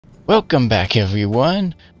Welcome back,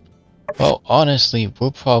 everyone! Well, honestly,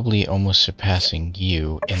 we're probably almost surpassing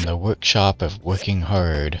you in the workshop of working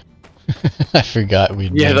hard. I forgot we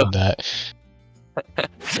Yeah, named that.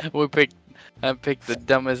 I picked the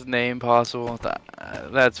dumbest name possible.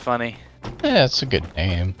 That's funny. Yeah, that's a good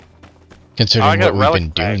name, Oh, I considering got what a we've relic been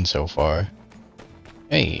bag. doing so far.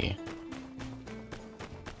 Hey,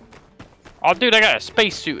 Oh, dude, I got a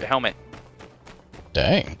spacesuit helmet.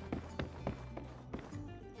 dang.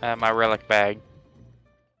 My relic bag.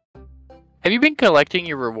 Have you been collecting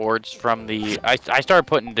your rewards from the... I started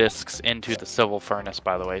putting discs into the civil furnace,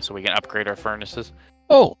 by the way, so we can upgrade our furnaces.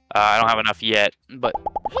 Oh, I don't have enough yet, but...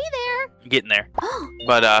 Hey there! I'm getting there.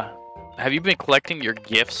 But, have you been collecting your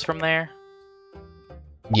gifts from there?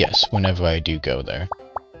 yes, whenever I do go there.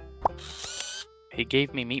 He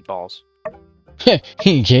gave me meatballs.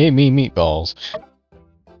 He gave me meatballs.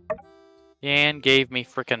 Yan gave me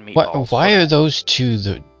frickin' meatballs. Why are those two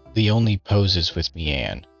the only poses with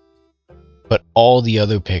Mian? But all the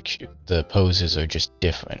other the poses are just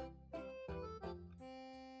different.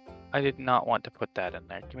 I did not want to put that in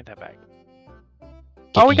there. Give me that back. Get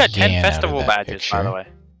Oh, we got 10 Yan out of festival that badges, by the picture. way.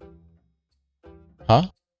 Huh?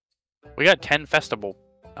 We got 10 festival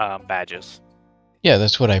badges. Yeah,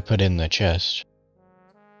 that's what I put in the chest.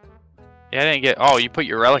 Yeah, I didn't get... Oh, you put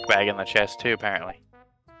your relic bag in the chest, too, apparently.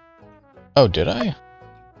 Oh, did I?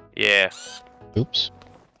 Yeah. Oops.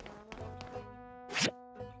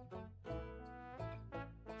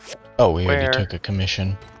 Oh, we already took a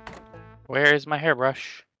commission. Where is my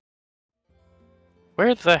hairbrush?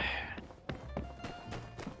 Where the...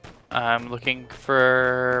 I'm looking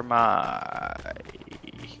for my...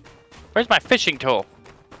 Where's my fishing tool?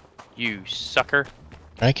 You sucker.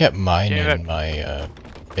 I kept mine Yeah, in my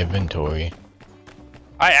inventory.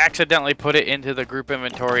 I accidentally put it into the group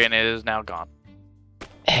inventory and it is now gone.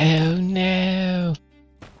 Oh no!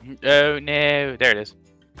 Oh no, there it is.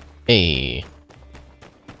 Hey.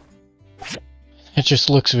 It just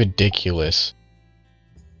looks ridiculous.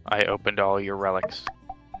 I opened all your relics.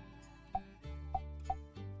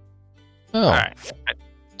 Oh, Alright.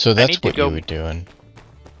 so that's need to what you go- were doing.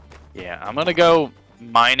 Yeah, I'm gonna go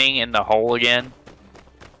mining in the hole again.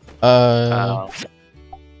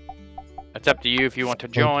 It's up to you if you want to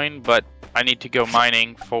join, but I need to go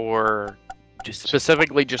mining for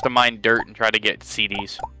specifically just to mine dirt and try to get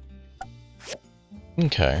CDs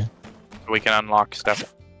Okay. so we can unlock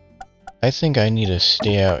stuff. I think I need to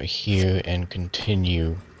stay out here and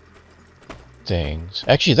continue things.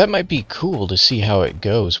 Actually, that might be cool to see how it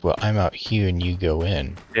goes while I'm out here and you go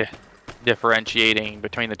in. Differentiating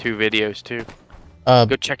between the two videos too. Uh,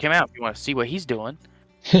 Go check him out if you want to see what he's doing.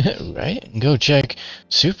 right? Go check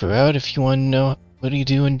Super out if you want to know what he's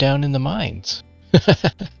doing down in the mines.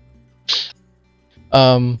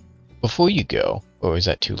 Before you go, or is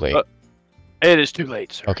that too late? It is too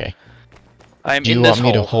late, sir. Okay. I'm Do you in this want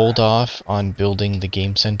me to hole. hold off on building the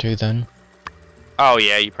game center then? Oh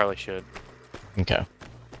yeah, you probably should. Okay.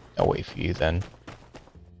 I'll wait for you then.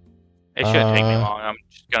 It shouldn't take me long. I'm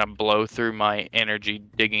just gonna blow through my energy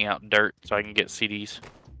digging out dirt so I can get CDs.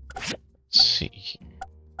 Let's see.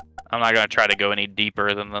 I'm not gonna try to go any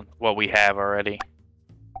deeper than what we have already.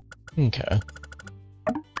 Okay.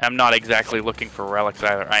 I'm not exactly looking for relics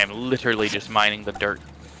either. I am literally just mining the dirt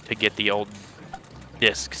to get the old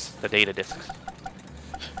discs, the data discs.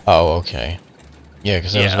 Oh, okay. Yeah,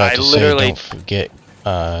 because I was about to say, don't forget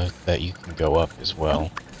that you can go up as well.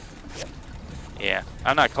 Yeah,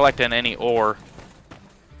 I'm not collecting any ore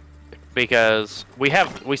because we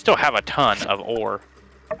still have a ton of ore.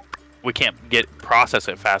 We can't process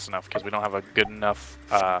it fast enough because we don't have a good enough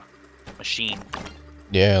machine.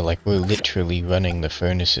 Yeah, like we're literally running the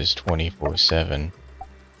furnaces 24/7.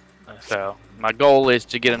 So my goal is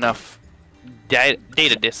to get enough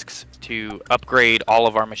data discs to upgrade all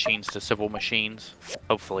of our machines to civil machines,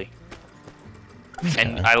 hopefully. Okay.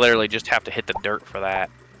 And I literally just have to hit the dirt for that.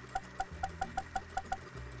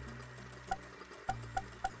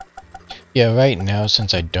 Yeah, right now,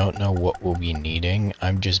 since I don't know what we'll be needing,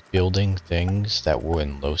 I'm just building things that we're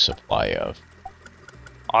in low supply of.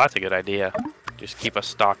 Oh, that's a good idea. Just keep us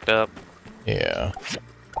stocked up. Yeah.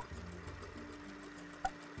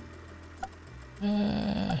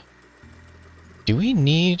 Do we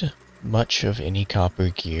need much of any copper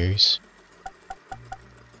gears?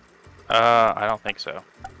 I don't think so.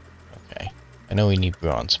 Okay. I know we need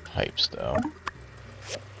bronze pipes, though.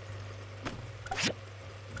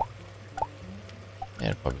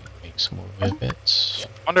 And probably make some more rivets.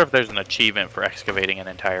 Wonder if there's an achievement for excavating an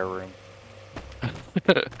entire room.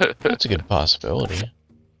 That's a good possibility.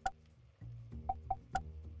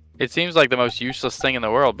 It seems like the most useless thing in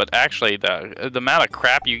the world, but actually, the amount of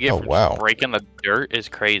crap you get Oh, from wow. just breaking the dirt is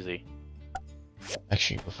crazy.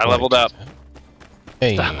 Actually, before I leveled do up. that-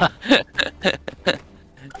 Hey.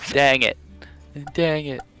 Dang it. Dang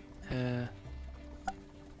it.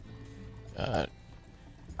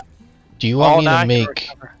 Do you want me now I to can make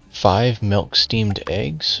recover. 5 milk steamed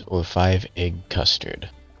eggs or 5 egg custard?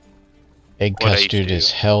 Egg What I used to custard do.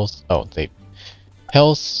 is health. Oh,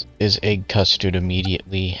 health is egg custard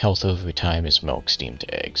immediately. Health over time is milk steamed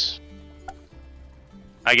eggs.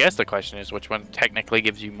 I guess the question is which one technically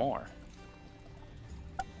gives you more.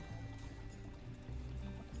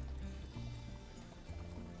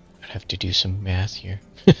 I'd have to do some math here.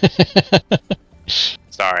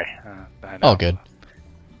 Sorry. I know. All good.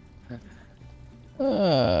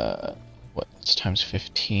 What's times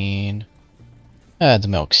 15? The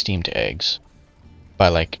milk steamed eggs. By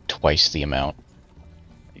like twice the amount.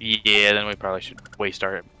 Yeah, then we probably should waste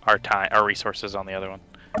our time, our resources on the other one.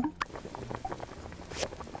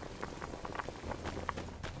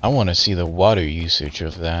 I want to see the water usage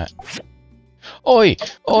of that. Oi!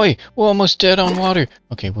 Oi! We're almost dead on water!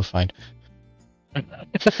 Okay, we're fine.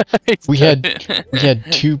 We had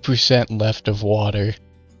 2% left of water.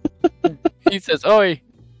 He says, "Oi,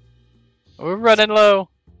 we're running low."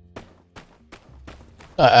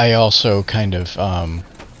 I also kind of,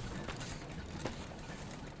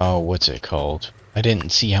 oh, what's it called? I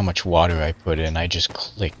didn't see how much water I put in, I just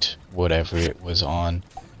clicked whatever it was on.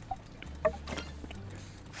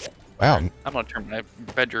 Wow, I'm gonna turn my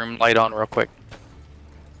bedroom light on real quick.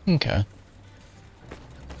 okay.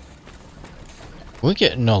 We're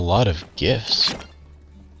getting a lot of gifts.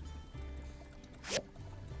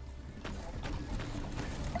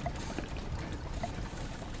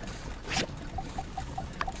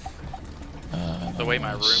 The way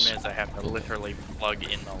my room is, I have to literally plug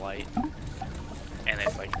in the light, and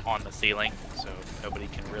it's like on the ceiling, so nobody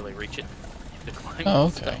can really reach it. You have to climb Oh,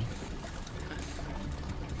 and okay. stuff.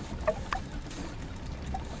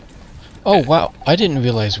 Oh wow, I didn't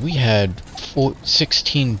realize we had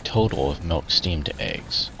 16 total of milk steamed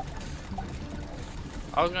eggs.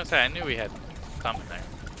 I was gonna say I knew we had some in there.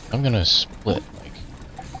 I'm gonna split like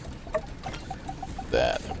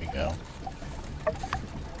that. There we go.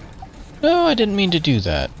 No, I didn't mean to do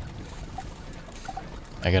that.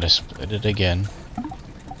 I gotta split it again.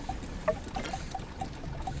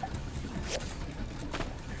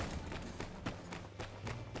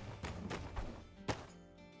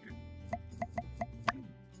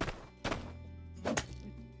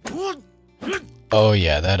 Oh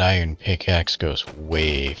yeah, that iron pickaxe goes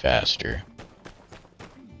way faster.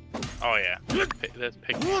 Oh yeah, this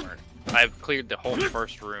pick hammer. I've cleared the whole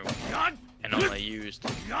first room and only used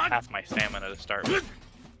half my stamina to start with.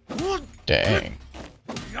 Dang.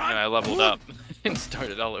 And I leveled up and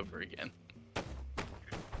started all over again.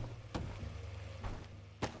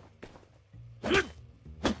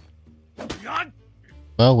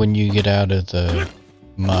 Well, when you get out of the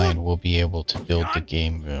mine, we'll be able to build the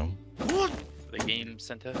game room. The game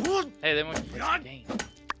center. Hey, then we can play some game.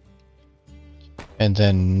 And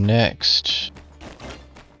then next...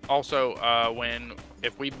 Also,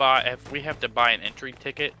 if we have to buy an entry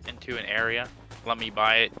ticket into an area, let me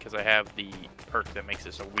buy it because I have the perk that makes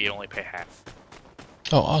it so we only pay half.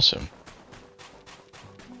 Oh, awesome.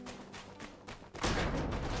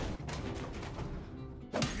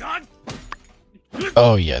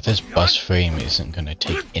 Oh yeah, this bus frame isn't gonna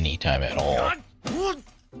take any time at all. Oh,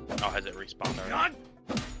 has it respawned already?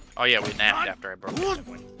 Oh yeah, we napped after I broke it, didn't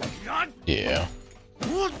we? Yeah.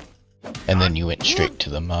 And then you went straight to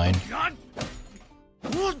the mine. Trying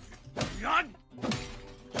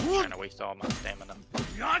to waste all my stamina.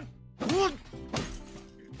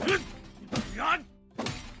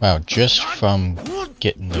 Wow, just from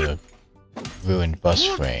getting the ruined bus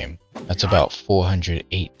frame, that's about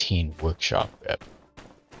 418 workshop rep.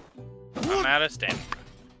 I'm out of stamina.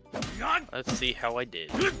 Let's see how I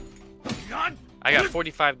did. I got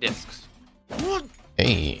 45 discs.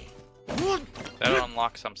 Hey. That'll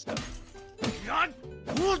unlock some stuff.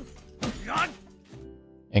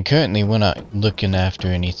 And currently we're not looking after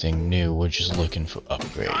anything new, we're just looking for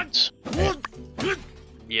upgrades. Right?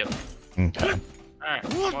 Yep. Okay. Alright,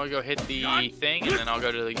 I'm gonna go hit the thing and then I'll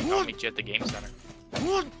meet you at the game center.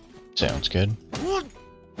 Sounds good.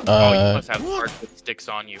 Oh, you must have parts with sticks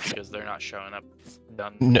on you because they're not showing up.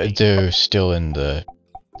 Done. No, they're still in the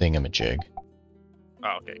thingamajig.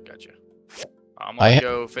 Oh, okay, gotcha. I'm gonna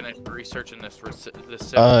go finish researching this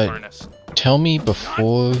civil furnace. Tell me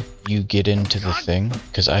before you get into the thing,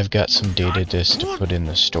 because I've got some data disks to put in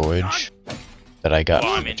the storage that I got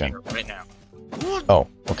Well, from I'm the in gen. here right now. Oh,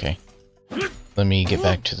 okay. Let me get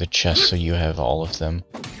back to the chest so you have all of them.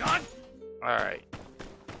 Alright.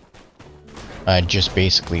 I just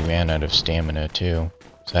basically ran out of stamina too,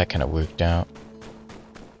 so that kind of worked out.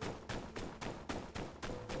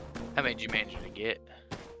 How many did you manage to get?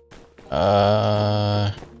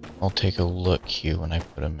 I'll take a look here when I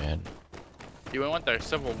put them in. Do you want the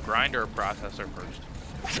civil grinder or processor first?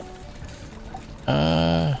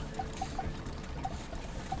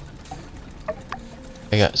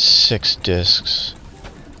 I got 6 discs.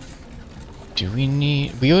 Do we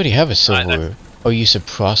need... We already have a silver... Oh, you said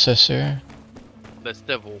processor? The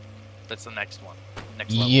civil. That's the next one.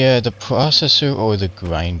 Next level. Yeah, the processor or the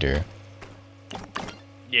grinder.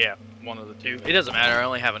 Yeah, one of the two. It doesn't matter. I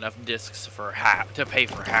only have enough discs for half to pay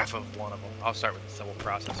for half of one of them. I'll start with the civil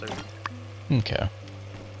processor. Okay.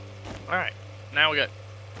 Alright. Now we got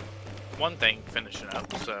one thing finishing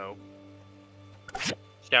up, so...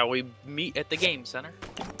 Shall we meet at the game center?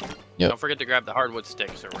 Yep. Don't forget to grab the hardwood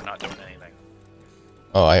sticks or we're not doing anything.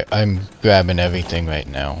 Oh, I'm grabbing everything right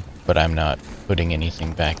now, but I'm not putting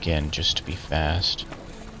anything back in just to be fast.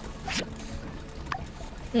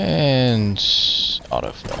 And...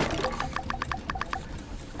 autofill.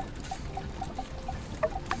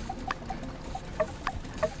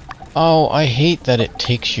 Oh, I hate that it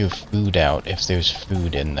takes your food out if there's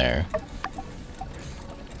food in there.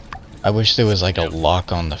 I wish there was like a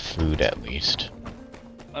lock on the food at least.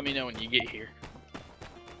 Let me know when you get here.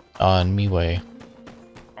 On me way.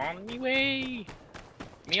 On me way!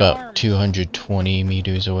 It's about 220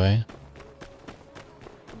 meters away.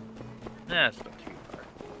 That's not too far.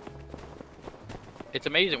 It's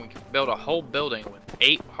amazing we can build a whole building with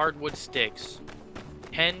 8 hardwood sticks,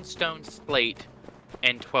 10 stone slate,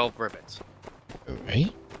 and 12 rivets.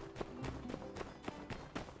 Right?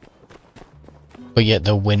 But yet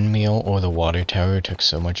the windmill or the water tower took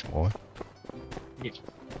so much more. Yeah.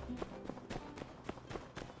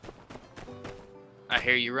 I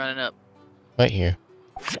hear you running up. Right here.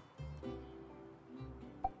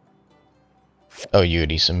 Oh, you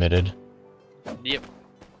already submitted? Yep.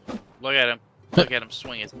 Look at him. Look at him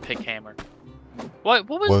swing his pick hammer. What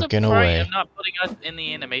was Working the point away. of not putting us in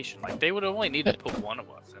the animation? Like, they would only need to put one of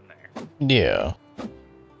us in there. Yeah.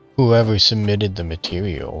 Whoever submitted the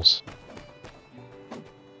materials.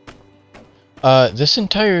 This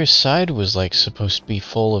entire side was like supposed to be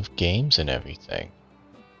full of games and everything.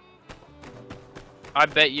 I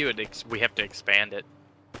bet you we have to expand it.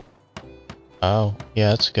 Oh,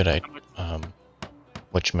 yeah, that's a good idea.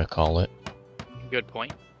 Whatchamacallit. Good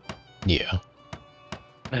point. Yeah.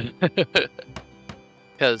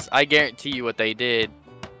 Because I guarantee you what they did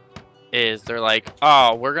is they're like,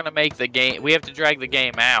 oh, we're going to make the game, we have to drag the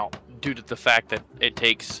game out due to the fact that it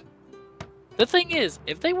takes... The thing is,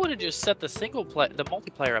 if they would have just set the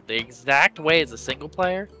multiplayer up the exact way as the single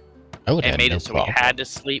player, I would and have made no it so problem. we had to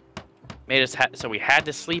sleep, so we had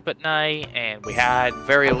to sleep at night, and we had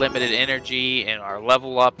very limited energy, and our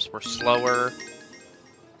level ups were slower.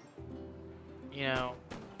 You know.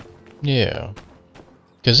 Yeah.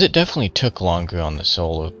 Because it definitely took longer on the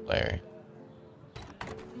solo player.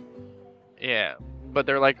 Yeah, but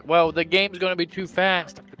they're like, well, the game's going to be too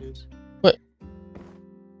fast. What?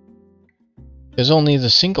 There's only the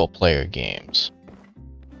single player games.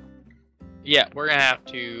 Yeah, we're going to have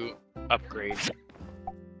to upgrade.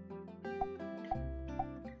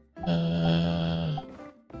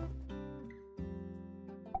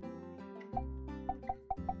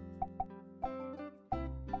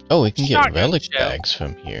 Oh, we can get Shotgun relic shell. bags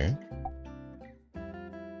from here.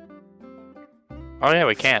 Oh yeah,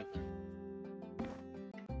 we can.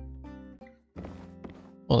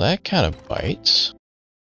 Well, that kind of bites.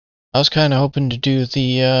 I was kind of hoping to do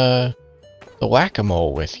the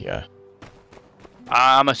whack-a-mole with you.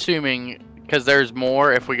 I'm assuming, because there's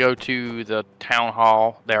more, if we go to the town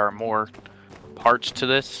hall, there are more parts to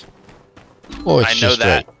this. Well, it's I know just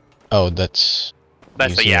that. Oh, that's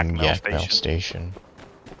That's the using Yak Mill Yak Mill station. Station.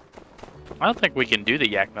 I don't think we can do the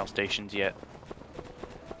Yak Mill stations yet.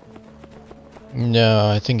 No,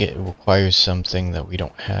 I think it requires something that we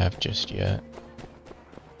don't have just yet.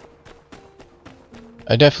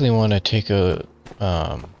 I definitely want to take a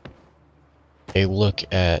look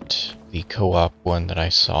at the co-op one that I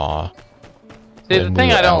saw. See, the when thing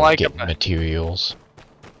we were I don't out like getting about materials.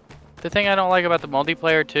 the thing I don't like about the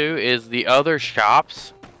multiplayer too is the other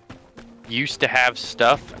shops used to have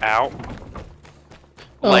stuff out.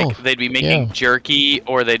 Like they'd be making jerky,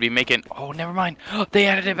 or they'd be making. Oh, never mind. They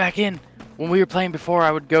added it back in. When we were playing before,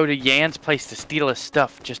 I would go to Yan's place to steal his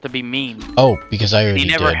stuff just to be mean. Oh, because I already He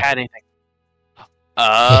never did. had anything.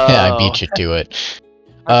 I Oh. beat you to it.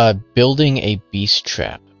 Building a beast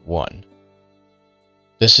trap 1.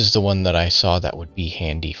 This is the one that I saw that would be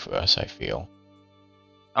handy for us, I feel.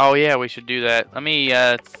 Oh yeah, we should do that. Let me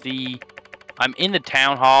see. I'm in the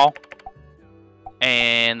town hall,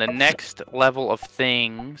 and the next level of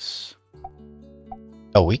things.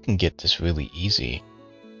 Oh, we can get this really easy.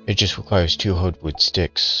 It just requires 2 hardwood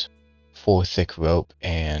sticks, 4 thick rope,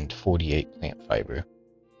 and 48 plant fiber.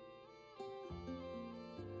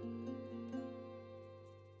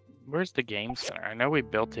 Where's the game center? I know we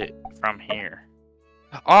built it from here.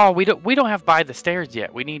 Oh, we don't have by the stairs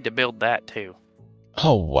yet. We need to build that too.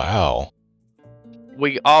 Oh, wow.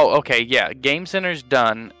 Okay, yeah. Game center's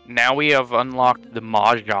done. Now we have unlocked the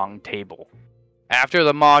mahjong table. After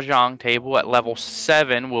the mahjong table at level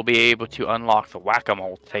 7, we'll be able to unlock the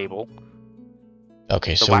whack-a-mole table.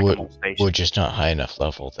 Okay, so we're just not high enough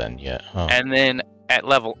level then yet, huh? And then at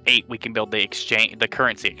level 8, we can build the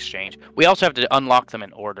currency exchange. We also have to unlock them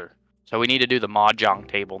in order. So we need to do the mahjong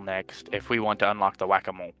table next if we want to unlock the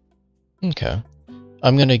whack-a-mole. Okay.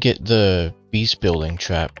 I'm gonna get the beast building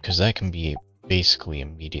trap, because that can be basically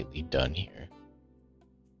immediately done here.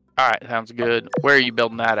 Alright, sounds good. Where are you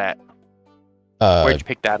building that at? Where'd you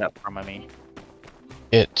pick that up from, I mean?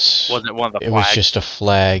 Was it one of the flags? It was just a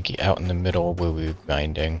flag out in the middle where we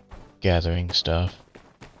were gathering stuff.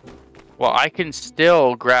 Well, I can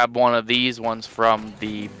still grab one of these ones from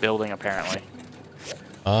the building, apparently.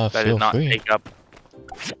 That Feel did not free. take up.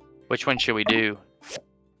 Which one should we do?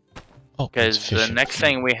 Oh, because the next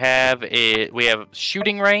thing we have is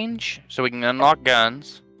shooting range, so we can unlock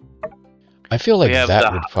guns. I feel like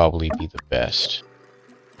that would probably be the best.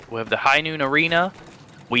 We have the high noon arena.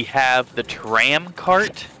 We have the tram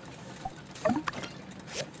cart.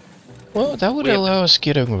 Well, that would allow us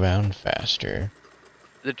getting around faster.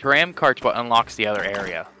 The tram cart's what unlocks the other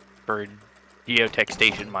area for geotech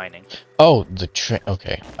station mining. Oh,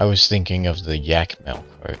 okay. I was thinking of the yak mill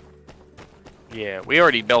cart. Yeah, we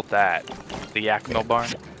already built that. The yak mill barn.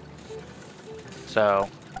 So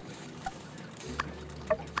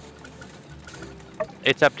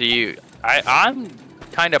it's up to you. I'm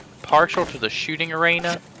kind of partial to the shooting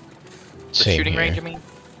arena. Same shooting here. range, I mean.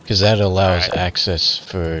 Because that allows access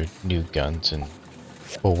for new guns and,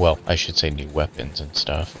 well, I should say new weapons and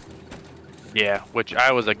stuff. Yeah, which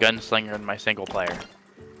I was a gunslinger in my single player.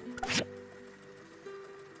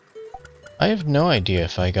 I have no idea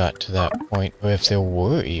if I got to that point, or if there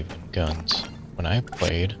were even guns when I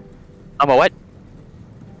played. I'm a what?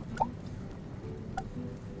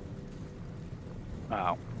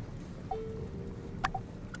 Oh.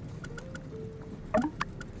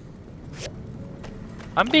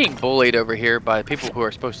 I'm being bullied over here by people who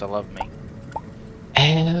are supposed to love me.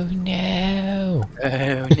 Oh no!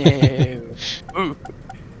 Oh no! Ooh.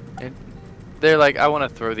 And they're like, I want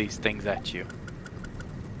to throw these things at you.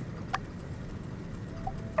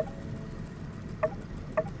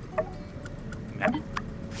 No.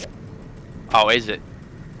 Oh, is it?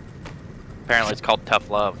 Apparently it's called tough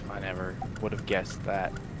love. I never would have guessed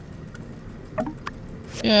that.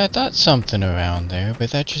 Yeah, I thought something around there,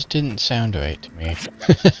 but that just didn't sound right to me.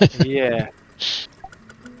 Yeah.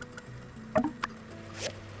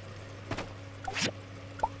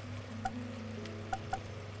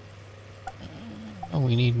 Oh,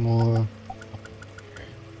 we need more.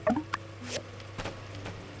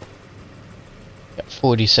 Got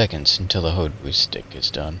 40 seconds until the hardwood stick is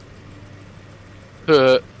done.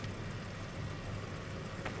 What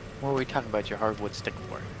were we talking about your hardwood stick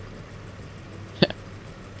for?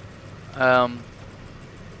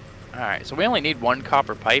 Alright, so we only need one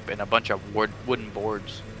copper pipe and a bunch of wooden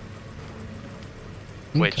boards.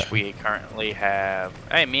 Which we currently have.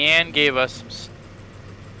 Hey, Mian gave us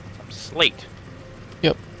some slate.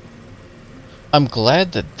 Yep. I'm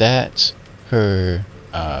glad that that's her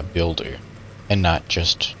builder and not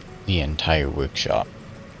just the entire workshop.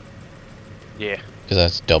 Yeah. Because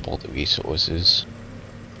that's double the resources.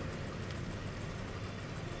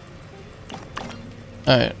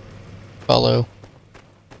 Alright. Follow.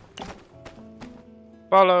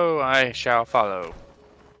 Follow, I shall follow.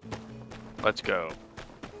 Let's go.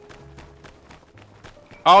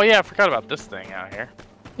 Oh yeah, I forgot about this thing out here.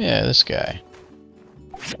 Yeah, this guy.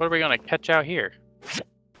 What are we gonna catch out here?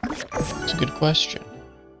 That's a good question.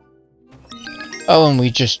 Oh, and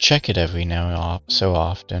we just check it every now and so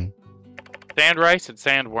often. Sand rice and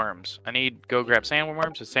sandworms. I need go grab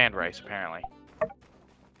sandworms and sand rice, apparently.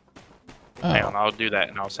 Oh. Hang on, I'll do that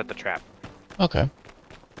and I'll set the trap. Okay.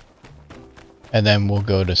 And then we'll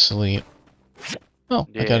go to sleep. Oh,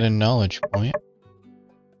 yeah. I got a knowledge point.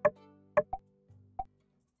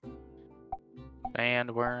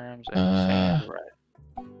 Sandworms and sand rice.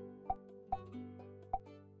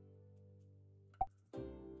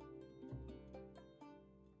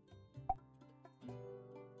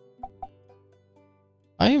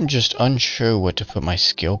 I'm just unsure what to put my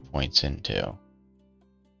skill points into.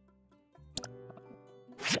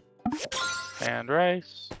 Sand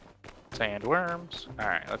rice. Sandworms.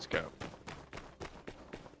 Alright, let's go.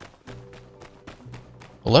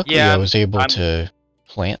 Well, luckily Yeah, I was able to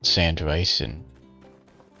plant sand rice and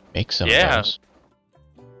make some of those.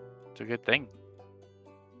 It's a good thing.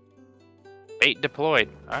 Bait deployed.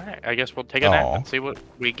 Alright, I guess we'll take a nap and see what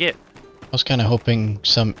we get. I was kind of hoping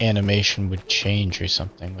some animation would change or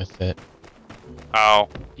something with it. Oh,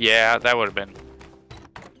 yeah, that would have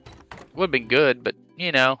been good, but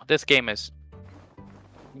you know, this game is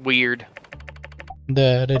weird.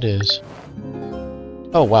 That it is.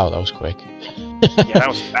 Oh wow, that was quick. Yeah, that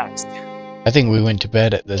was fast. I think we went to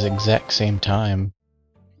bed at the exact same time.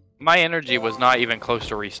 My energy was not even close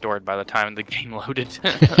to restored by the time the game loaded.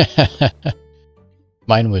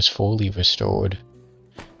 Mine was fully restored.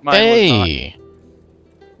 Mine was not.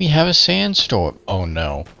 We have a sandstorm. Oh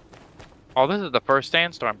no. Oh, this is the first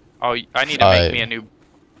sandstorm. Oh, I need to make me a new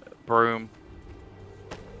broom.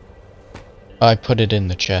 I put it in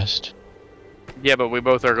the chest. Yeah, but we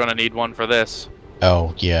both are gonna need one for this.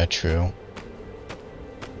 Oh, yeah, true.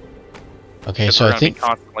 Okay, so I think we're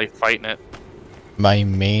gonna be constantly fighting it. my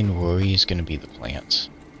main worry is gonna be the plants.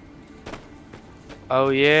 Oh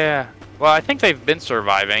yeah. Well, I think they've been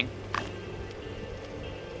surviving.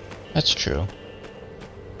 That's true.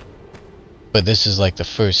 But this is like the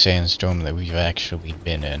first sandstorm that we've actually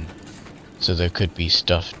been in. So there could be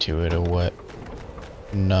stuff to it or what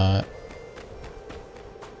not.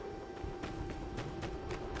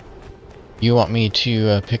 You want me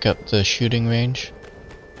to pick up the shooting range?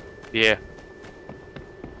 Yeah.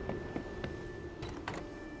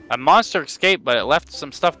 A monster escaped, but it left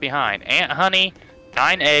some stuff behind. Ant honey,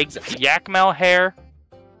 9 eggs, yakmel hair,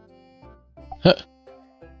 Huh.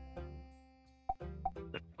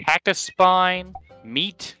 cactus spine,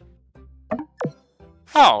 meat.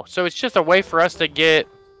 Oh, so it's just a way for us to get...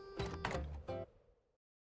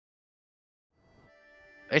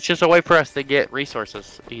 It's just a way for us to get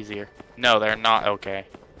resources easier. No, they're not okay.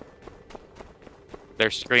 They're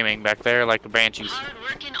screaming back there like the banshees.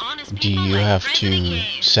 Do you have to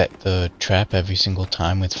set the trap every single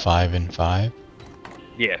time with 5 and 5?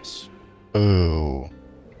 Yes. Ooh.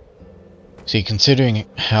 See, considering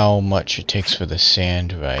how much it takes for the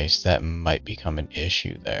sand rice, that might become an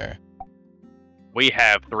issue there. We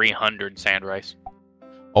have 300 sand rice.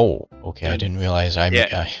 Oh, okay, I didn't realize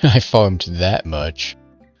I farmed that much.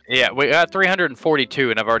 Yeah, we got 342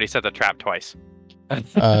 and I've already set the trap twice.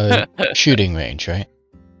 Shooting range, right?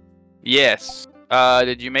 Yes.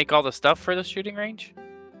 Did you make all the stuff for the shooting range?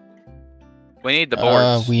 We need the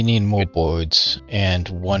boards. We need more boards and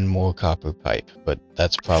 1 more copper pipe, but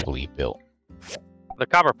that's probably built. The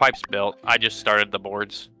copper pipe's built. I just started the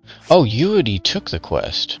boards. Oh, you already took the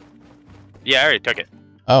quest. Yeah, I already took it.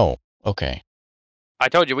 Oh, okay. I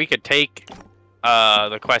told you we could take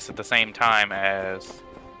the quest at the same time as...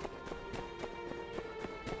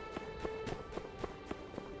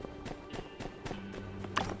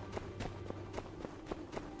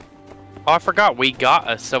 Oh, I forgot we got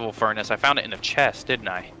a civil furnace. I found it in a chest, didn't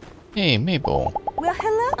I? Hey, Mabel. Well,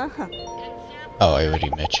 hello. Oh, I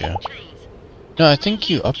already met you. No, I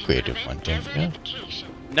think you upgraded one, didn't you?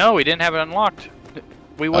 No, we didn't have it unlocked.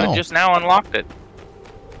 We would have just now unlocked it.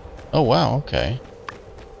 Oh, wow, okay.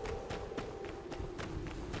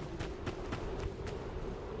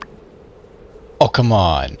 Oh, come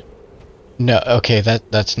on. No, okay,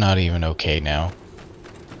 that's not even okay now.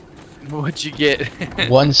 What'd you get?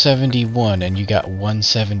 171 and you got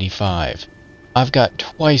 175. I've got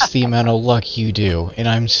twice the amount of luck you do, and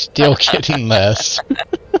I'm still getting less.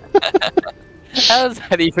 How is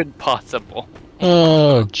that even possible?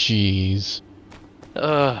 Oh, jeez.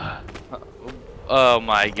 Oh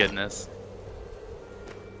my goodness.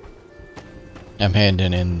 I'm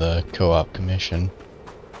handing in the co-op commission.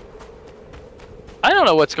 I don't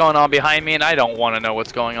know what's going on behind me, and I don't want to know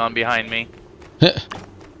what's going on behind me.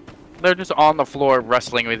 They're just on the floor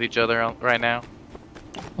wrestling with each other right now.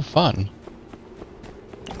 Oh, fun.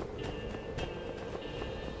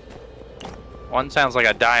 One sounds like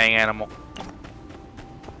a dying animal.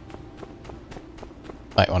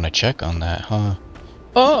 Might want to check on that, huh?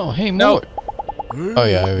 Oh, hey, Mort. No. Oh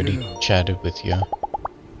yeah, I already chatted with you.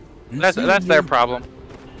 That's their problem.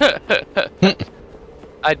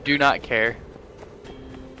 I do not care.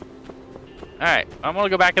 Alright, I'm gonna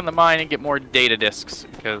go back in the mine and get more data discs,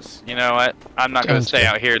 because, you know what? I'm not gonna stay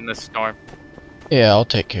out here in this storm. Yeah, I'll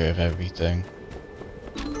take care of everything.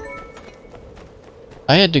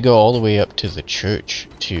 I had to go all the way up to the church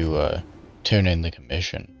to turn in the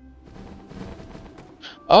commission.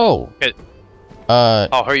 Oh!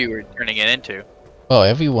 Oh, who you were turning it into? Well,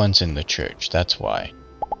 everyone's in the church, that's why.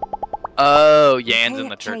 Oh, Yan's in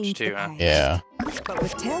the church too, huh? Yeah. But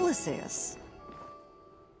with Telesis...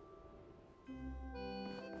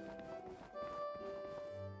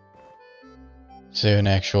 Is there an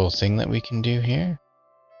actual thing that we can do here?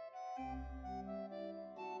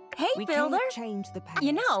 Hey, Builder!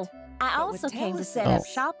 You know, I also came to set up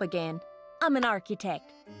shop again. I'm an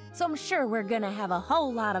architect, so I'm sure we're gonna have a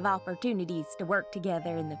whole lot of opportunities to work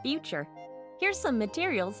together in the future. Here's some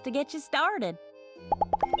materials to get you started.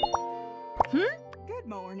 Good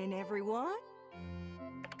morning, everyone.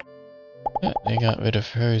 Yeah, they got rid of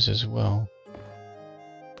hers as well.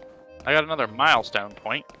 I got another milestone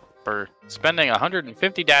point for spending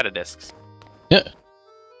 150 data disks. Yeah.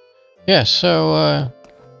 Yeah, so,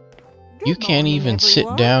 you can't even sit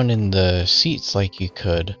down in the seats like you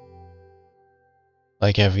could.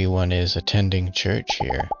 Like everyone is attending church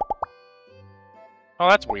here. Oh,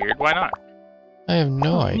 that's weird. Why not? I have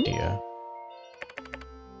no idea.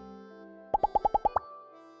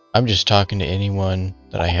 I'm just talking to anyone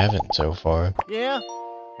that I haven't so far. Yeah.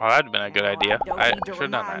 Well, that'd have been a good idea. I Don't need to should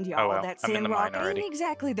have done remind that. y'all Oh well, that I'm in the mine Sandrock already. ain't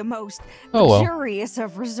exactly the most Oh well. luxurious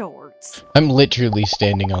of resorts. I'm literally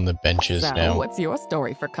standing on the benches So, now. what's your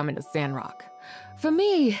story for coming to Sandrock? For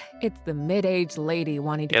me, it's the mid-aged lady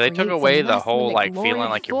wanting to Yeah, they create took away some the whole last-minute like feeling glory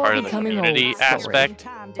like you're before part of the becoming community old story. aspect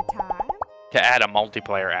Time to time. to add a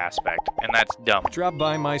multiplayer aspect, and that's dumb. Drop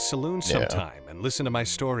by my saloon Yeah. sometime and listen to my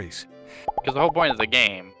stories. Because the whole point of the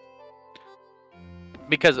game.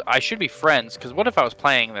 Because I should be friends. Because what if I was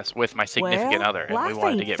playing this with my significant Well, other and we life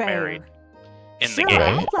wanted to ain't get fair. married in Sure, the game?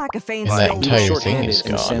 Right. I'd like a fancy And that old entire short thing hand is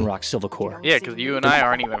in gone. Sandrock Silver Core. Yeah, because you and I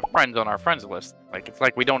aren't even friends on our friends list. Like it's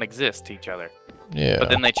like we don't exist to each other. Yeah. But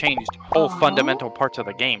then they changed whole fundamental parts of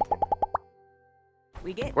the game.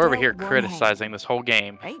 We get We're over dealt here one criticizing this whole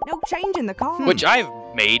game, hand. Ain't no change in the car. which I've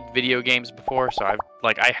made video games before, so I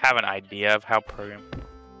have an idea of how program.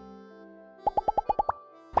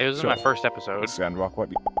 It was in my first episode. Sandrock, what?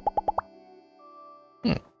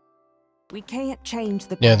 We can't change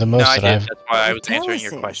the Yeah, the past. most No, I that did. I've That's why I With was answering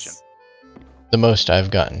your Telesis. question. the most I've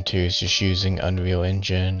gotten to is just using Unreal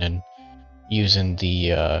Engine and using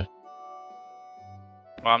the Well,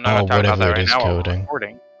 I'm not going to talk about whatever that it right is now while we're coding.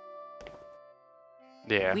 recording.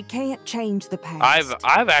 Yeah. We can't change the past.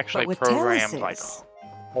 I've actually but with programmed like Telesis,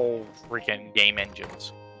 whole freaking game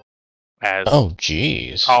engines as Oh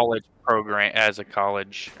jeez. college program as a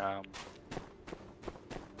college.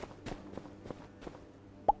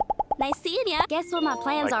 Nice seeing ya. Guess what my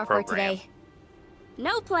plans Like are for program. today?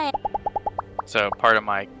 No plan. So part of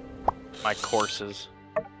my courses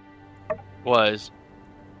was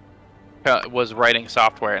writing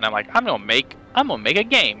software, and I'm like, I'm gonna make a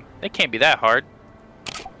game. It can't be that hard.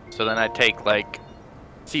 So then I take like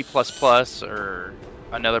C++ or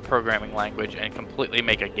another programming language and completely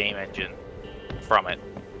make a game engine from it.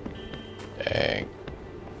 Dang.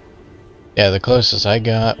 Yeah, the closest I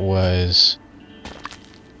got was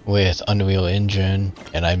with Unreal Engine,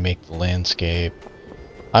 and I make the landscape.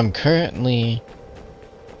 I'm currently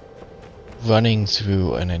running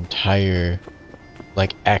through an entire,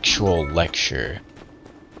 like, actual lecture.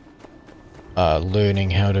 Learning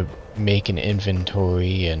how to make an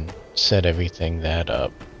inventory and set everything that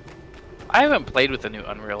up. I haven't played with the new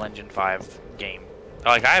Unreal Engine 5 game.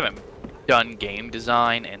 Like, I haven't done game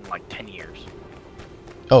design in like 10 years.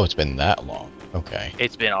 Oh, it's been that long. Okay.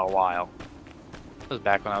 It's been a while. It was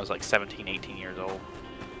back when I was like 17, 18 years old.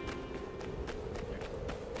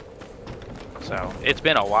 So, it's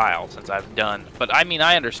been a while since I've done... But, I mean,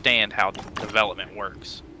 I understand how development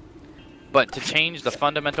works. But to change the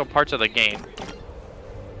fundamental parts of the game...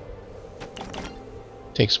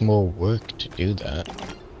 Takes more work to do that.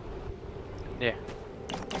 Yeah.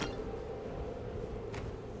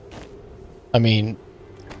 I mean,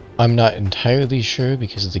 I'm not entirely sure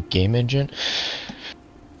because of the game engine.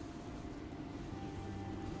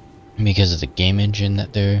 Because of the game engine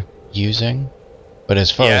that they're using. But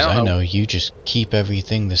as far as I know, you just keep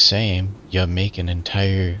everything the same. You make an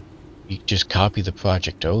entire... You just copy the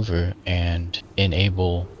project over and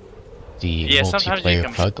enable the multiplayer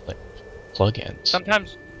plugins.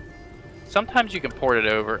 Sometimes you can port it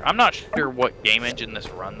over. I'm not sure what game engine this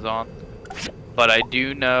runs on, but I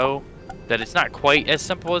do know that it's not quite as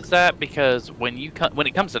simple as that, because when it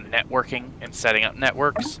comes to networking and setting up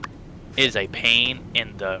networks, it is a pain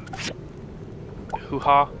in the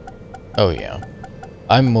hoo-ha. Oh yeah.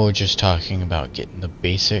 I'm more just talking about getting the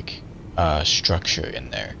basic structure in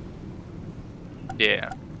there.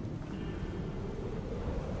 Yeah.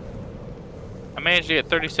 I managed to get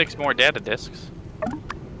 36 more data disks.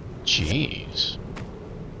 Jeez.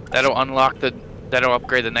 That'll unlock the That'll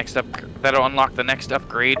upgrade the next that'll unlock the next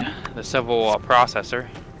upgrade, the civil processor.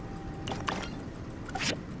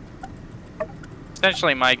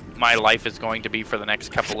 Essentially, my life is going to be for the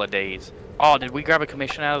next couple of days. Oh, did we grab a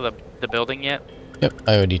commission out of the building yet? Yep,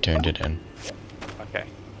 I already turned it in. Okay.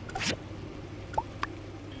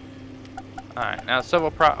 Alright, now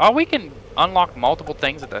civil oh, we can unlock multiple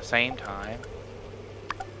things at the same time.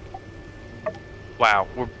 Wow,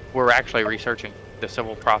 we're actually researching the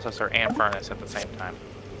civil processor and furnace at the same time.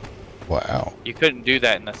 Wow. You couldn't do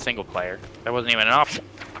that in the single player. That wasn't even an option.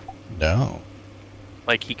 No.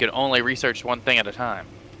 Like, he could only research one thing at a time.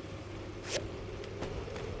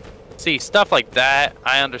 See, stuff like that,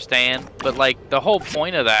 I understand. But, like, the whole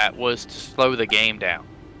point of that was to slow the game down.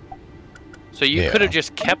 So you could have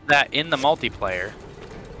just kept that in the multiplayer.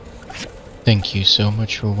 Thank you so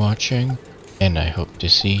much for watching, and I hope to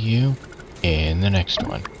see you in the next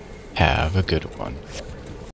one. Have a good one.